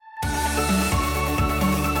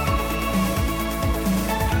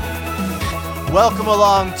Welcome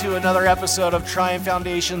along to another episode of Triumph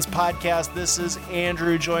Foundation's podcast. This is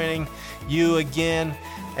Andrew joining you again,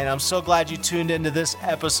 and I'm so glad you tuned into this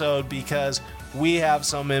episode because we have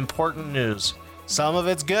some important news. Some of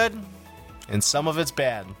it's good, and some of it's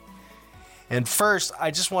bad. And first,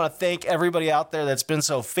 I just want to thank everybody out there that's been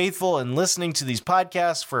so faithful in listening to these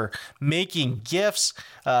podcasts, for making gifts,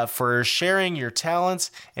 for sharing your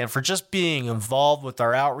talents, and for just being involved with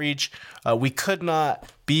our outreach. We could not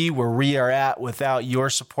be where we are at without your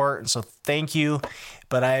support, and so thank you.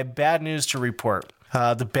 But I have bad news to report.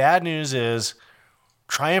 The bad news is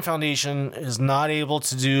Triumph Foundation is not able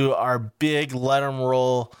to do our big Let 'em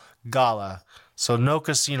Roll gala. So no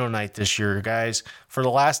casino night this year, guys. For the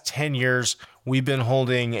last 10 years, we've been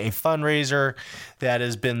holding a fundraiser that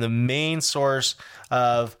has been the main source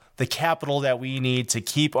of the capital that we need to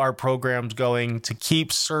keep our programs going, to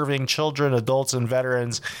keep serving children, adults, and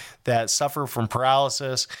veterans that suffer from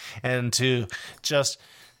paralysis, and to just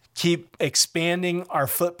keep expanding our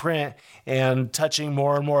footprint and touching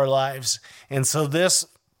more and more lives. And so this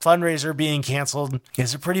fundraiser being canceled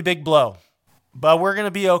is a pretty big blow, but we're going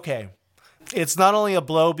to be okay. It's not only a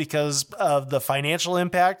blow because of the financial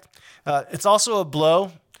impact, it's also a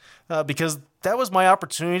blow because that was my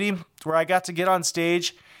opportunity where I got to get on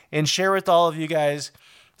stage and share with all of you guys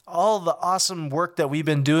all the awesome work that we've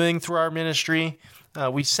been doing through our ministry.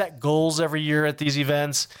 We set goals every year at these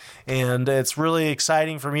events, and it's really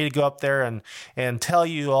exciting for me to go up there and tell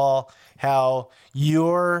you all how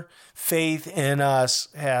your faith in us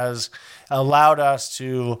has allowed us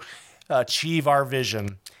to achieve our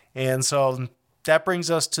vision. And so that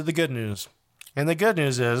brings us to the good news. And the good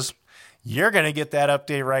news is you're going to get that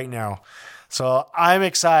update right now. So I'm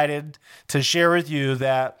excited to share with you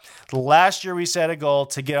that last year we set a goal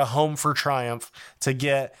to get a home for Triumph, to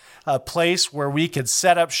get a place where we could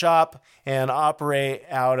set up shop and operate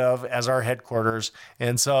out of as our headquarters.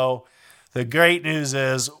 And so the great news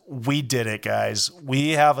is we did it, guys.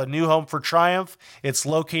 We have a new home for Triumph. It's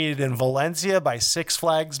located in Valencia by Six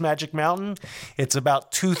Flags Magic Mountain. It's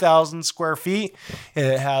about 2,000 square feet.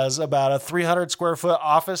 It has about a 300 square foot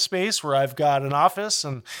office space where I've got an office,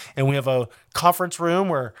 and we have a conference room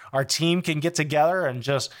where our team can get together and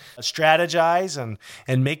just strategize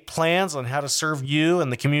and make plans on how to serve you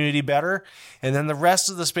and the community better. And then the rest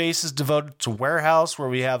of the space is devoted to warehouse, where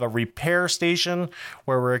we have a repair station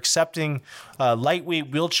where we're accepting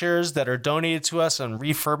lightweight wheelchairs that are donated to us and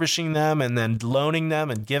refurbishing them and then loaning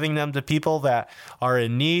them and giving them to people that are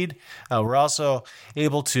in need. We're also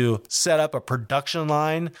able to set up a production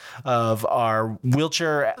line of our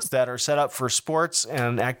wheelchairs that are set up for sports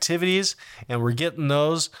and activities, and we're getting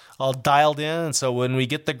those all dialed in. And so when we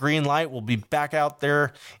get the green light, we'll be back out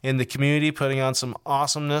there in the community putting on some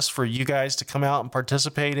awesomeness for you guys to come out and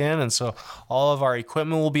participate in. And so all of our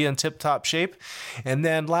equipment will be in tip-top shape. And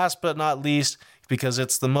then last but not least, because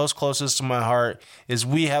it's the most closest to my heart, is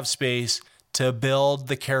we have space to build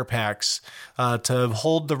the care packs, to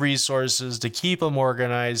hold the resources, to keep them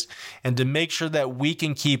organized, and to make sure that we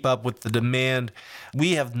can keep up with the demand.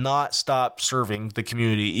 We have not stopped serving the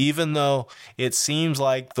community, even though it seems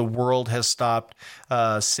like the world has stopped.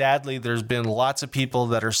 Sadly, there's been lots of people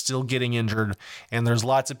that are still getting injured, and there's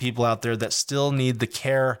lots of people out there that still need the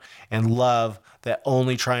care and love that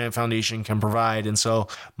only Triumph Foundation can provide. And so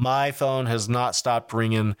my phone has not stopped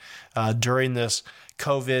ringing during this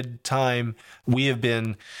COVID time. We have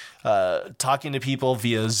been talking to people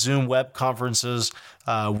via Zoom web conferences.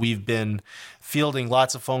 We've been fielding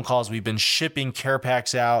lots of phone calls. We've been shipping care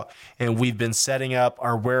packs out, and we've been setting up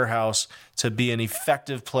our warehouse to be an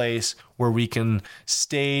effective place where we can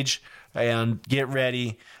stage and get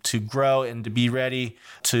ready to grow and to be ready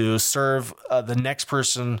to serve the next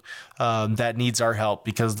person that needs our help.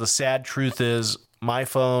 Because the sad truth is my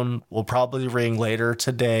phone will probably ring later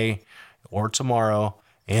today or tomorrow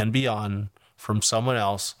and beyond from someone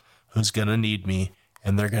else who's going to need me,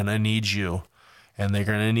 and they're going to need you, and they're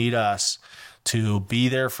going to need us to be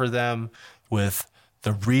there for them with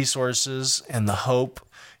the resources and the hope,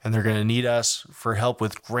 and they're going to need us for help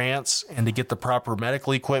with grants and to get the proper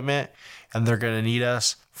medical equipment, and they're going to need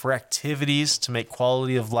us for activities to make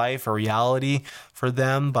quality of life a reality for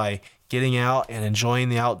them by getting out and enjoying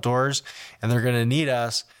the outdoors, and they're going to need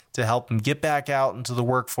us to help them get back out into the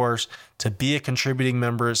workforce, to be a contributing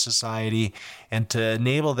member of society, and to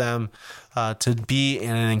enable them to be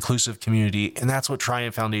in an inclusive community. And that's what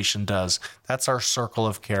Triumph Foundation does. That's our circle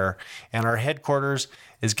of care. And our headquarters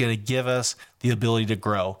is going to give us the ability to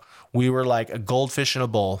grow. We were like a goldfish in a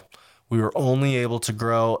bowl. We were only able to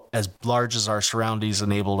grow as large as our surroundings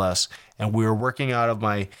enabled us. And we were working out of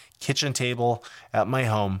my kitchen table at my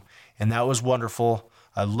home. And that was wonderful.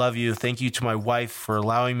 I love you. Thank you to my wife for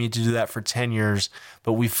allowing me to do that for 10 years.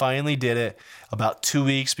 But we finally did it about 2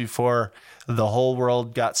 weeks before the whole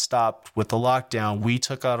world got stopped with the lockdown. We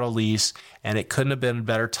took out a lease, and it couldn't have been a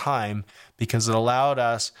better time because it allowed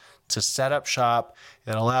us to set up shop.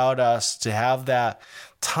 It allowed us to have that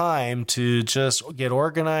time to just get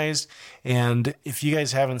organized. And if you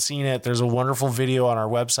guys haven't seen it, there's a wonderful video on our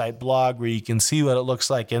website blog where you can see what it looks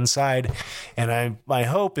like inside. And my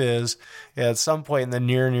hope is at some point in the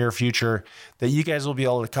near future that you guys will be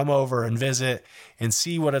able to come over and visit and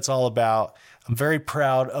see what it's all about. I'm very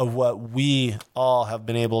proud of what we all have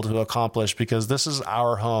been able to accomplish because this is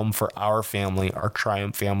our home for our family, our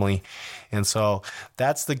Triumph family. And so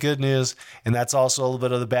that's the good news. And that's also a little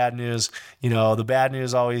bit of the bad news. You know, the bad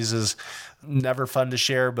news always is never fun to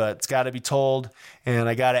share, but it's got to be told. And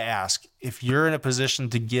I got to ask, if you're in a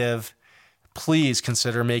position to give, please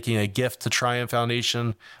consider making a gift to Triumph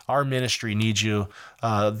Foundation. Our ministry needs you.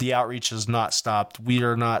 The outreach has not stopped. We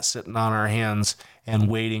are not sitting on our hands and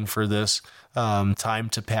waiting for this time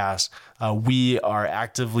to pass. We are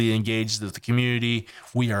actively engaged with the community.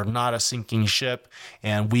 We are not a sinking ship,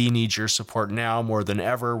 and we need your support now more than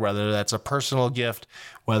ever, whether that's a personal gift,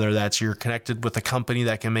 whether that's you're connected with a company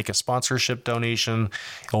that can make a sponsorship donation,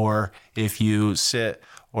 or if you sit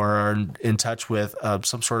or are in touch with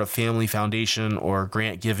some sort of family foundation or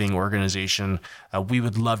grant giving organization, we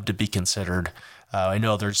would love to be considered. I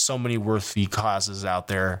know there's so many worthy causes out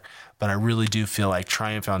there, but I really do feel like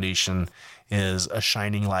Triumph Foundation is a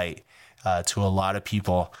shining light to a lot of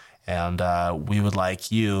people, and we would like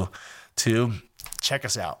you to check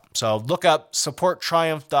us out. So look up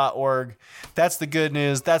supporttriumph.org. That's the good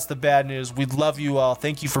news. That's the bad news. We love you all.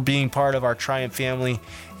 Thank you for being part of our Triumph family,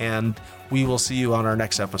 and we will see you on our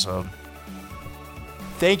next episode.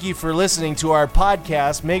 Thank you for listening to our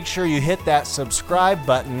podcast. Make sure you hit that subscribe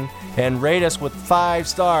button and rate us with 5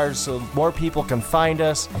 stars so more people can find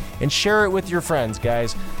us, and share it with your friends,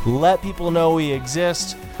 guys. Let people know we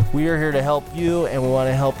exist. We are here to help you, and we want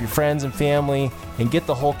to help your friends and family and get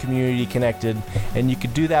the whole community connected. And you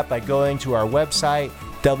can do that by going to our website,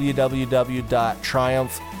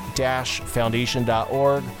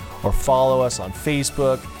 www.triumph-foundation.org, or follow us on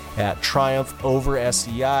Facebook at Triumph Over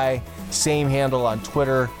SCI. Same handle on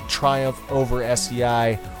Twitter, Triumph Over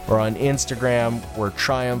SCI, or on Instagram, we're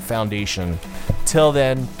Triumph Foundation. Till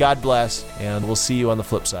then, God bless, and we'll see you on the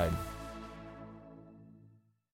flip side.